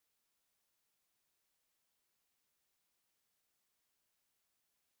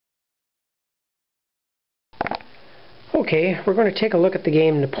Okay, we're going to take a look at the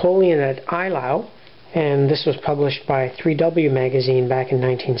game Napoleon at Eylau, and this was published by 3W magazine back in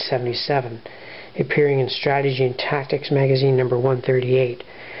 1977, appearing in Strategy and Tactics magazine number 138.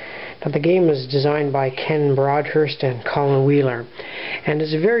 Now, the game was designed by Ken Broadhurst and Colin Wheeler, and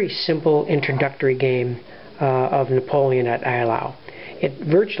is a very simple introductory game of Napoleon at Eylau. It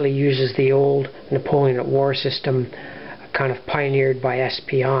virtually uses the old Napoleon at War system, kind of pioneered by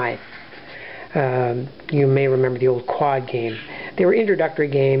SPI. You may remember the old quad game. They were introductory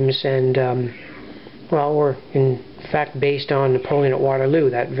games and, well, were in fact based on Napoleon at Waterloo,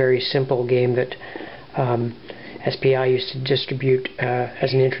 that very simple game that SPI used to distribute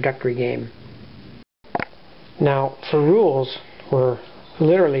as an introductory game. Now, for rules, we're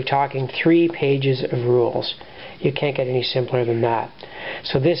literally talking 3 pages of rules. You can't get any simpler than that.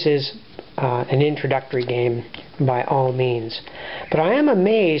 So this is an introductory game by all means. But I am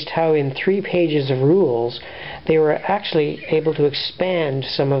amazed how in 3 pages of rules they were actually able to expand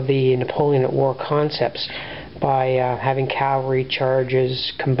some of the Napoleon at War concepts by having cavalry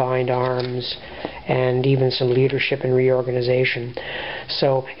charges, combined arms, and even some leadership and reorganization.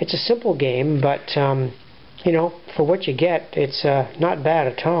 So it's a simple game, but you know, for what you get, it's not bad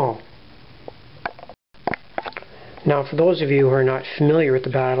at all. Now, for those of you who are not familiar with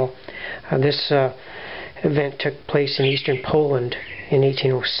the battle, this event took place in eastern Poland in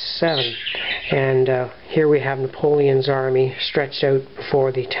 1807, and here we have Napoleon's army stretched out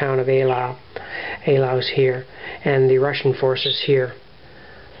before the town of Eylau. Eylau's here, and the Russian forces here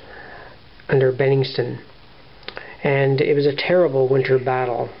under Benningsen. And it was a terrible winter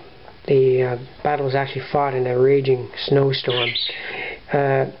battle. The battle was actually fought in a raging snowstorm.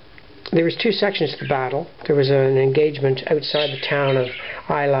 There was 2 sections to the battle. There was an engagement outside the town of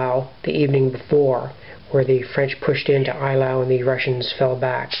Eylau the evening before, where the French pushed into Eylau and the Russians fell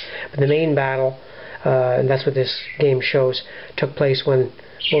back. But the main battle, and that's what this game shows, took place when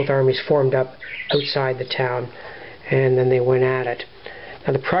both armies formed up outside the town, and then they went at it.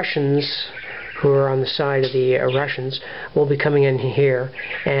 Now the Prussians, who are on the side of the Russians, will be coming in here,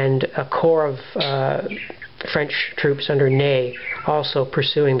 and a corps of French troops under Ney, also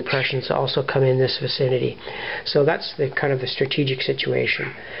pursuing the Prussians, also come in this vicinity. So that's the kind of the strategic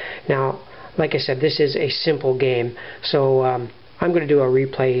situation. Now, like I said, this is a simple game, so I'm going to do a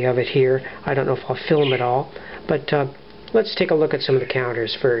replay of it here. I don't know if I'll film it all, but let's take a look at some of the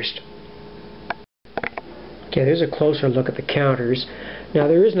counters first. Okay, there's a closer look at the counters. Now,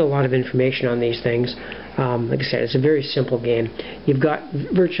 there isn't a lot of information on these things. Like I said, it's a very simple game. You've got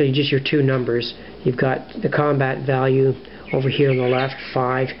virtually just your 2 numbers. You've got the combat value over here on the left,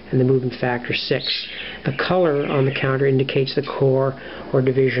 5, and the movement factor, 6. The color on the counter indicates the corps or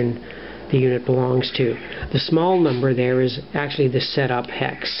division the unit belongs to. The small number there is actually the setup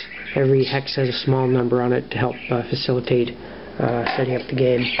hex. Every hex has a small number on it to help facilitate setting up the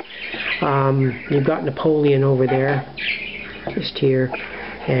game. You've got Napoleon over there, just here,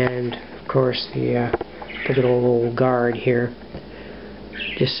 and of course the good old guard here,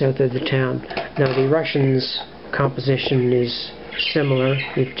 just south of the town. Now the Russians' composition is similar.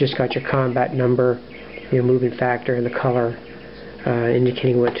 You've just got your combat number, your movement factor, and the color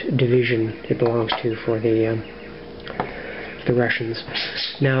indicating what division it belongs to for the Russians.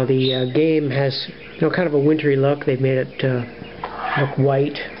 Now the game has, you know, kind of a wintry look. They've made it look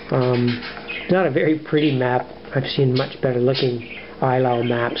white. Not a very pretty map. I've seen much better looking Eylau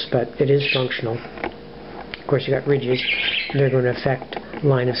maps, but it is functional. Of course, you got ridges, and they're going to affect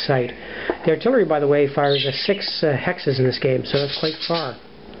line of sight. The artillery, by the way, fires 6 hexes in this game, so that's quite far.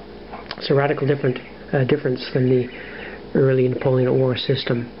 It's a radical difference than the early Napoleon at War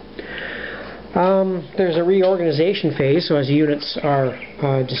system. There's a reorganization phase, so as the units are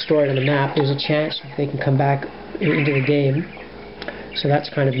destroyed on the map, there's a chance they can come back into the game. So that's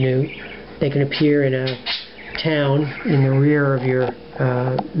kind of new. They can appear in a town in the rear of your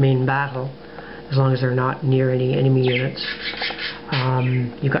main battle, as long as they're not near any enemy units.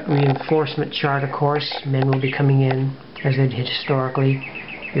 You've got reinforcement chart, of course. Men will be coming in, as they did historically.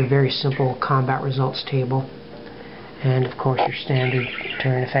 Your very simple combat results table. And of course your standard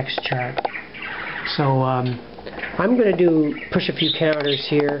turn effects chart. So I'm going to push a few counters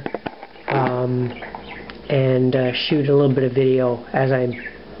here and shoot a little bit of video as I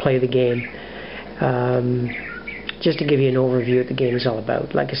play the game, just to give you an overview of what the game is all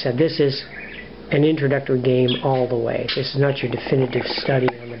about. Like I said, this is an introductory game all the way. This is not your definitive study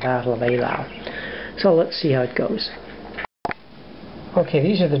on the Battle of Eylau. So let's see how it goes. Okay,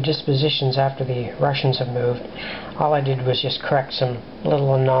 these are the dispositions after the Russians have moved. All I did was just correct some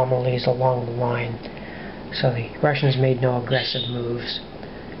little anomalies along the line. So the Russians made no aggressive moves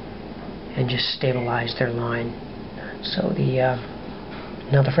and just stabilized their line. So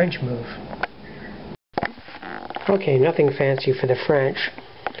now the French move. Okay, nothing fancy for the French.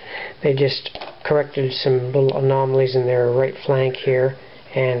 They just corrected some little anomalies in their right flank here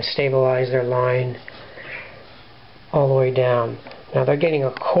and stabilized their line all the way down. Now they're getting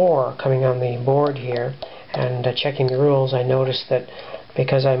a corps coming on the board here, and checking the rules, I noticed that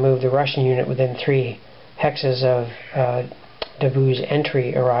because I moved the Russian unit within 3 hexes of Davout's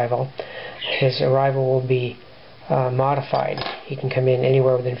entry arrival, his arrival will be modified. He can come in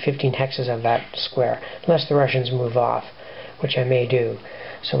anywhere within 15 hexes of that square, unless the Russians move off, which I may do.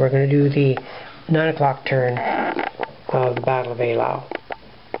 So we're going to do the 9 o'clock turn of the Battle of Eylau.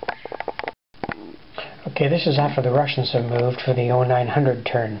 Okay, this is after the Russians have moved for the 0900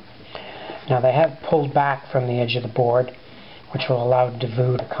 turn. Now they have pulled back from the edge of the board, which will allow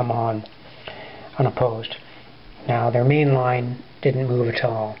Davout to come on unopposed. Now their main line didn't move at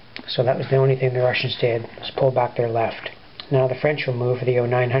all, so that was the only thing the Russians did, was pull back their left. Now the French will move for the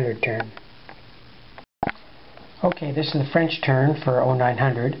 0900 turn. Okay, this is the French turn for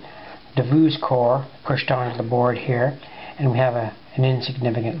 0900. Davout's corps pushed onto the board here, and we have an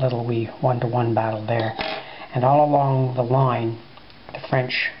insignificant little wee 1-to-1 battle there. And all along the line, the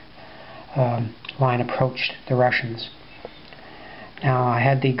French line approached the Russians. Now I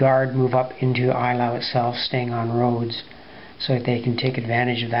had the guard move up into Eylau itself, staying on roads, so that they can take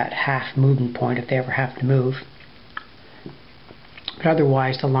advantage of that half movement point if they ever have to move. But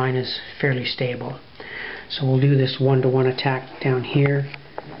otherwise the line is fairly stable. So we'll do this 1-to-1 attack down here.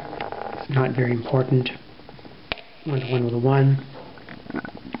 Not very important. 1-to-1 with a 1.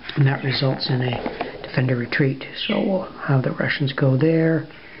 And that results in a defender retreat. So we'll have the Russians go there.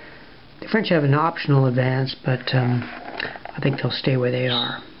 The French have an optional advance, but I think they'll stay where they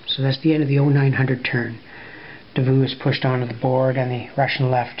are. So that's the end of the 0900 turn. Davout is pushed onto the board, and the Russian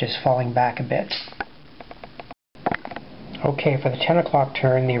left is falling back a bit. Okay, for the 10 o'clock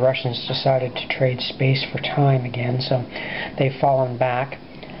turn, the Russians decided to trade space for time again, so they've fallen back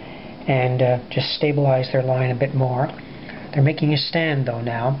and just stabilized their line a bit more. They're making a stand though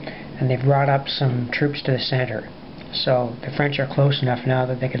now, and they've brought up some troops to the center. So the French are close enough now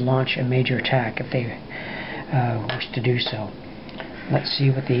that they could launch a major attack if they wish to do so. Let's see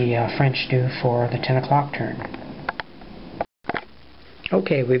what the French do for the 10 o'clock turn.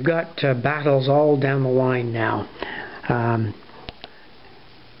 Okay, we've got battles all down the line now.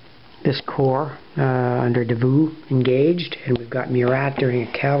 This corps under Davout engaged, and we've got Murat during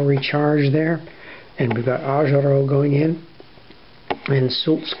a cavalry charge there, and we've got Augereau going in, and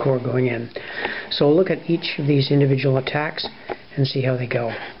Soult's corps going in. So we'll look at each of these individual attacks and see how they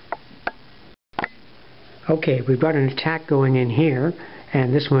go. Okay, we've got an attack going in here,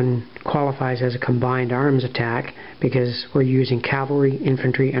 and this one qualifies as a combined arms attack because we're using cavalry,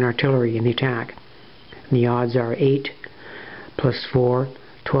 infantry, and artillery in the attack. And the odds are 8 plus 4,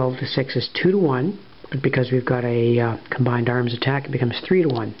 12 to 6 is 2-to-1, but because we've got a combined arms attack, it becomes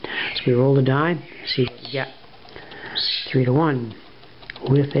 3-to-1. So we roll the die, see what we get. 3-to-1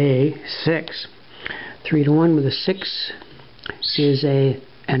 with a 6. 3-to-1 with a 6 is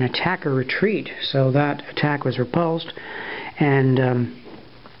an attacker retreat, so that attack was repulsed, and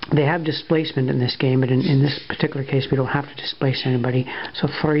they have displacement in this game, but in this particular case we don't have to displace anybody. So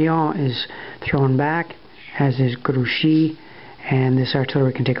Florian is thrown back, as is Grouchy, and this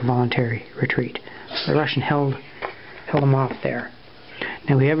artillery can take a voluntary retreat. So the Russian held them off there.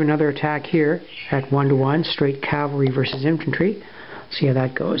 Now we have another attack here at 1-to-1, straight cavalry versus infantry. See how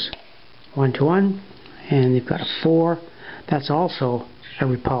that goes. 1-to-1, and they've got a 4. That's also a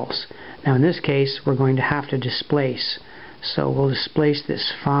repulse. Now in this case we're going to have to displace. So we'll displace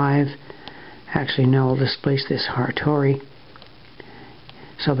this 5. Actually no, we'll displace this artillery.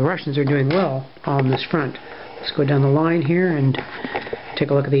 So the Russians are doing well on this front. Let's go down the line here and take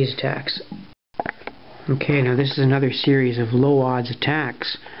a look at these attacks. Okay, now this is another series of low odds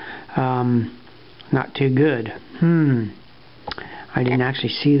attacks. Not too good. I didn't actually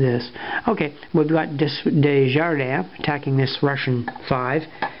see this. Okay, we've got Desjardins attacking this Russian 5,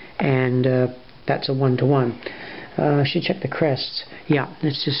 and that's a 1-to-1. I should check the crests. Yeah,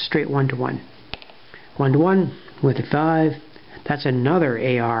 it's just straight 1-to-1. 1-to-1 with a 5. That's another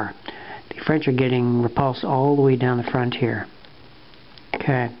AR. The French are getting repulsed all the way down the front here.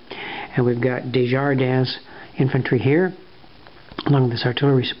 Okay, and we've got Desjardins infantry here, along with this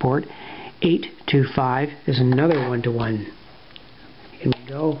artillery support. 8-to-5 is another 1-to-1. Here we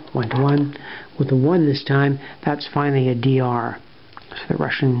go, 1-to-1. With the 1 this time, that's finally a DR. So the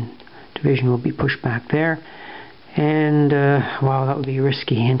Russian division will be pushed back there. And, wow, that would be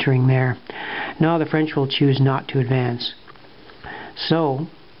risky entering there. No, the French will choose not to advance. So,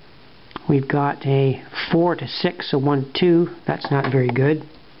 We've got a 4 to 6, so 1 to 2. That's not very good.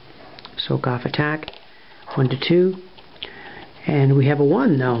 Soak off attack. 1 to 2. And we have a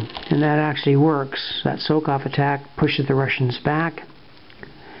 1 though, and that actually works. That soak off attack pushes the Russians back.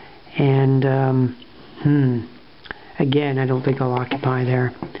 And again, I don't think I'll occupy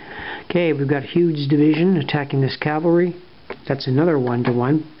there. Okay, we've got a huge division attacking this cavalry. That's another 1 to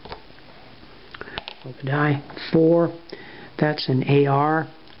 1. Roll the die. 4. That's an AR.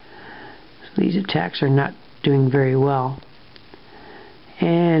 So these attacks are not doing very well.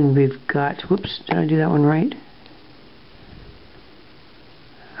 And we've got, whoops, did I do that one right?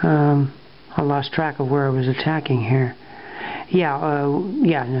 I lost track of where I was attacking here. Yeah,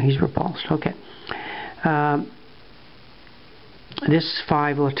 no, he's repulsed. Okay. This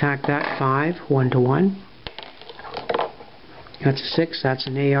 5 will attack that 5, 1 to 1. That's a 6, that's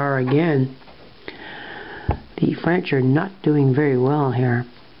an AR again. The French are not doing very well here.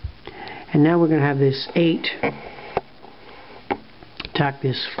 And now we're going to have this 8 attack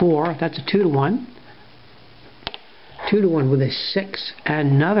this 4, that's a 2 to 1. 2 to 1 with a 6,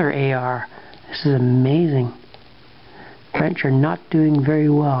 another AR. This is amazing. French are not doing very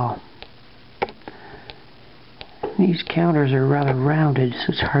well. These counters are rather rounded, so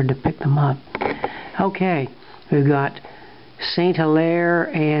it's hard to pick them up. Okay, we've got Saint Hilaire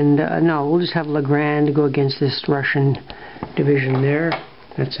and, no, we'll just have Legrand go against this Russian division there.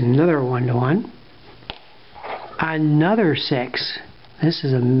 That's another 1 to 1. Another 6. This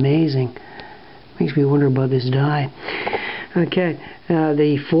is amazing. Makes me wonder about this die. Okay,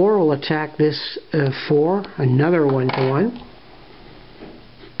 the 4 will attack this 4. Another 1 to 1.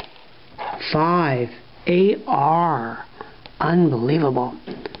 5. AR. Unbelievable.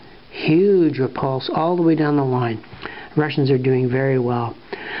 Huge repulse all the way down the line. Russians are doing very well.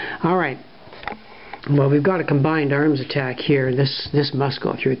 Alright. Well, we've got a combined arms attack here. This must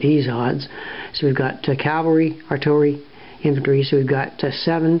go through these odds. So we've got cavalry, artillery, infantry. So we've got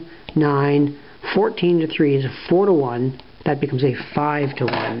 7, 9, 14 to 3 is a 4 to 1. That becomes a 5 to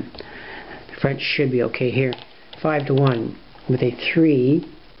 1. The French should be okay here. 5 to 1 with a 3.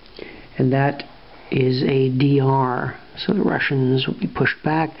 And that is a DR. So the Russians will be pushed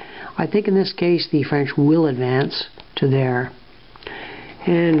back. I think in this case the French will advance to there.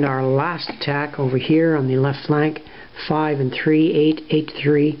 And our last attack over here on the left flank, 5 and 3, 8, 8 to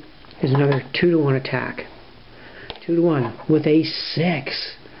 3, is another 2 to 1 attack. 2 to 1 with a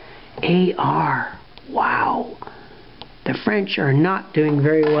 6. AR. Wow. The French are not doing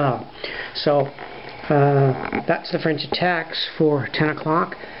very well. So that's the French attacks for 10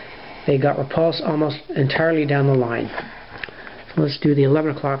 o'clock. They got repulsed almost entirely down the line. So let's do the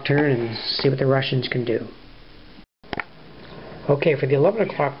 11 o'clock turn and see what the Russians can do. Okay, for the 11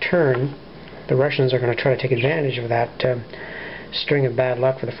 o'clock turn, the Russians are going to try to take advantage of that string of bad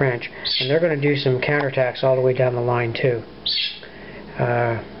luck for the French. And they're going to do some counterattacks all the way down the line too.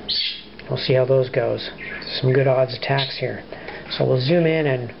 We'll see how those goes. Some good odds attacks here. So we'll zoom in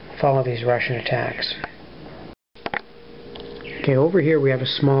and follow these Russian attacks. Okay, over here we have a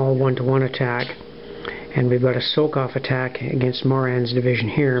small 1 to 1 attack, and we've got a soak-off attack against Moran's division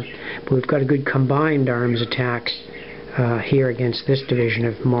here, but we've got a good combined arms attack here against this division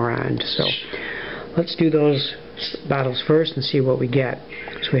of Moran. So let's do those battles first and see what we get.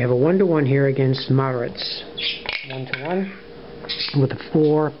 So we have a 1 to 1 here against Maritz. 1 to 1 with a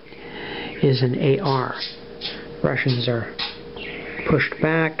 4 is an AR. Russians are pushed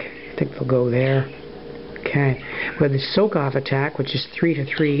back. I think they'll go there. Okay, we have the soak-off attack, which is 3 to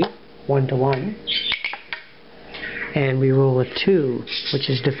 3, 1 to 1. And we roll a 2, which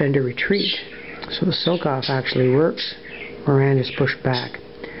is defender retreat. So the soak-off actually works. Moran is pushed back.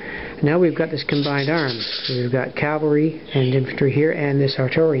 Now we've got this combined arms. So we've got cavalry and infantry here and this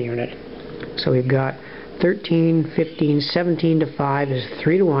artillery unit. So we've got 13, 15, 17 to 5 is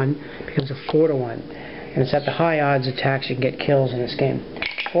 3 to 1, becomes a 4 to 1. And it's at the high odds attacks you can get kills in this game.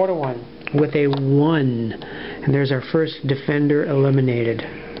 4 to 1 with a 1. And there's our first defender eliminated.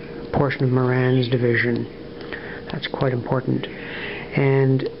 Portion of Moran's division. That's quite important.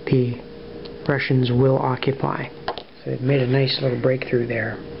 And the Russians will occupy. So they've made a nice little breakthrough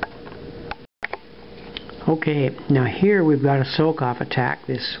there. Okay, now here we've got a soak-off attack.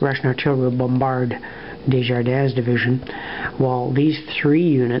 This Russian artillery will bombard Desjardins' division, while these 3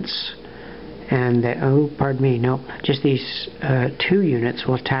 units and just these 2 units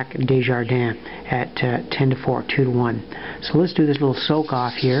will attack Desjardins at 10 to 4, 2 to 1. So let's do this little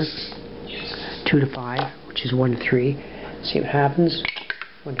soak-off here. 2 to 5, which is 1 to 3. See what happens.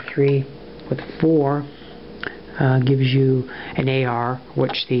 1 to 3 with 4 gives you an AR,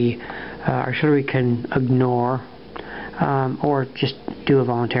 which the artillery can ignore. or just do a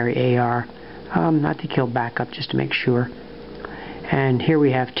voluntary AR. I think he'll back up just to make sure. And here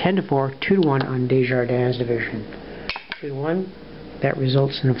we have 10-4, 2-1 on Desjardins' division. 2-1, that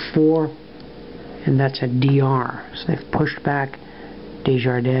results in a 4, and that's a DR. So they've pushed back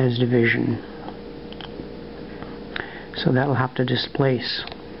Desjardins' division. So that'll have to displace.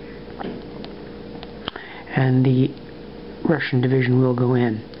 And the Russian division will go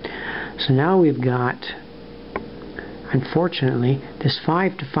in. So now we've got, unfortunately, this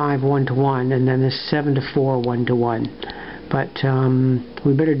 5-5, 1-1, and then this 7-4, 1-1. But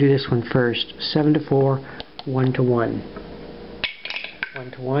we better do this one first. 7-4, 1-1.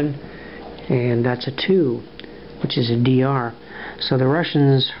 1-1, and that's a 2, which is a DR. So the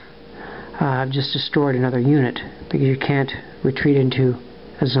Russians have just destroyed another unit because you can't retreat into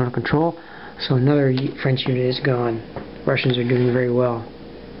a zone of control. So another French unit is gone. Russians are doing very well.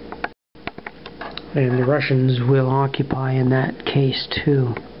 And the Russians will occupy in that case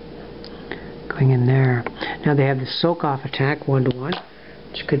too. Going in there. Now they have the Sokov attack 1-1,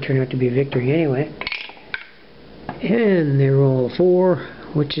 which could turn out to be a victory anyway. And they roll a 4,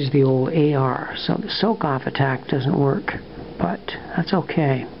 which is the old AR. So the Sokov attack doesn't work, but that's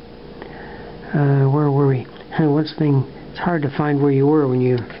okay. Where were we? One thing, it's hard to find where you were when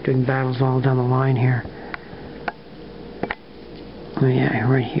you're doing battles all down the line here. Oh yeah,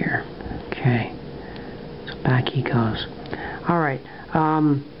 right here. Okay. So back he goes. Alright.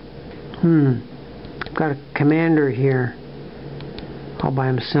 I've got a commander here all by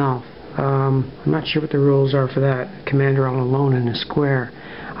himself. I'm not sure what the rules are for that. Commander all alone in a square.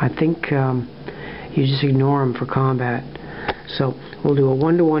 I think you just ignore him for combat. So we'll do a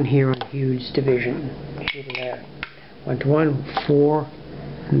 1-1 here on Hugh's division. There. 1-1, 4,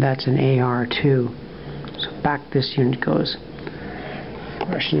 and that's an AR too. So back this unit goes.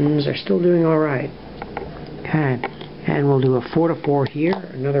 Russians are still doing alright. Okay, and we'll do a 4-4 here,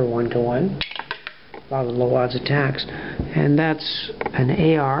 another 1-1. A lot of low odds attacks. And that's an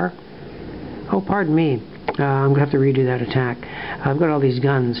AR. Oh, pardon me. I'm going to have to redo that attack. I've got all these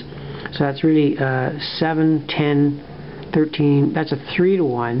guns. So that's really 7, 10, 13. That's a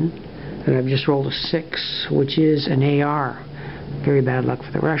 3-1. And I've just rolled a 6, which is an AR. Very bad luck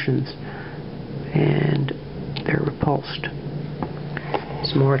for the Russians. And they're repulsed.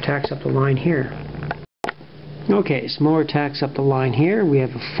 Some more attacks up the line here. Okay, some more attacks up the line here. We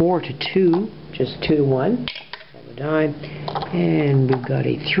have a 4-2, which is 2-1. Roll the die. And we've got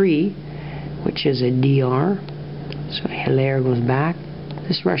a 3, which is a DR. So Eylau goes back.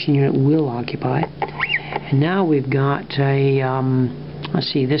 This Russian unit will occupy. And now we've got a,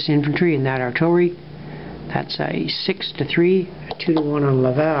 let's see, this infantry and that artillery. That's a 6-3, a 2-1 on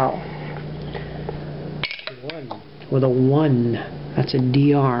Laval. 2-1 with a 1. That's a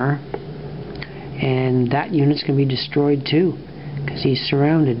DR. And that unit's going to be destroyed too, because he's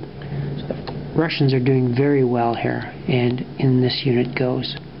surrounded. So the Russians are doing very well here, and in this unit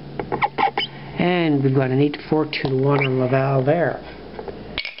goes. And we've got an 8-4, 2-1 on Laval there.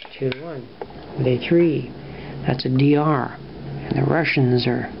 2-1 with a 3. That's a DR. And the Russians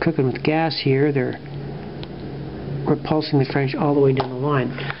are cooking with gas here. They're repulsing the French all the way down the line.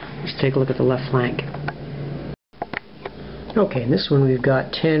 Let's take a look at the left flank. Okay, in this one we've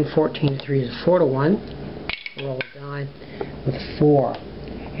got 10, 14, 3 is a 4-1. Roll a die with a 4.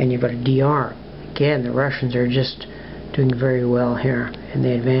 And you've got a DR. Again, the Russians are just doing very well here, and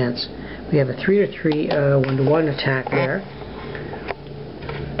they advance. We have a 3-3, 1-1 attack there.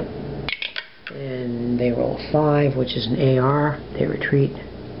 And they roll a 5, which is an AR. They retreat.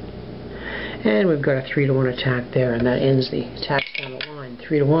 And we've got a 3-1 attack there, and that ends the attacks down the line.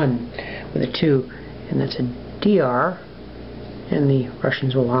 3-1 with a 2, and that's a DR. And the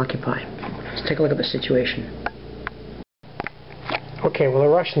Russians will occupy. Let's take a look at the situation. Okay, well the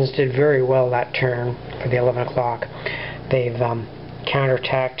Russians did very well that turn for the 11 o'clock. They've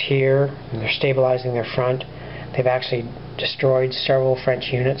counterattacked here, and they're stabilizing their front. They've actually destroyed several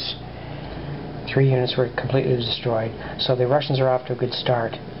French units. 3 units were completely destroyed. So the Russians are off to a good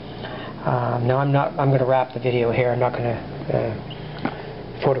start. Now I'm going to wrap the video here. I'm not going to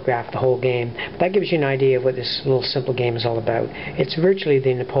photograph the whole game. But that gives you an idea of what this little simple game is all about. It's virtually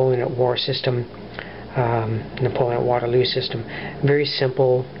the Napoleon at War system, Napoleon at Waterloo system. Very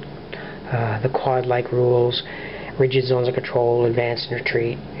simple, the quad-like rules, rigid zones of control, advance and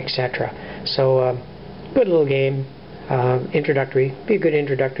retreat, etc. So, good little game, introductory. Be a good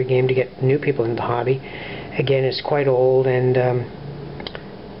introductory game to get new people into the hobby. Again, it's quite old, and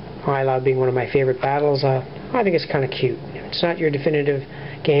Eylau being one of my favorite battles, I think it's kind of cute. It's not your definitive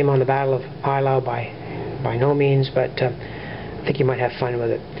game on the Battle of Eylau by no means, but I think you might have fun with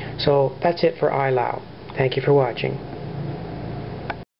it. So that's it for Eylau. Thank you for watching.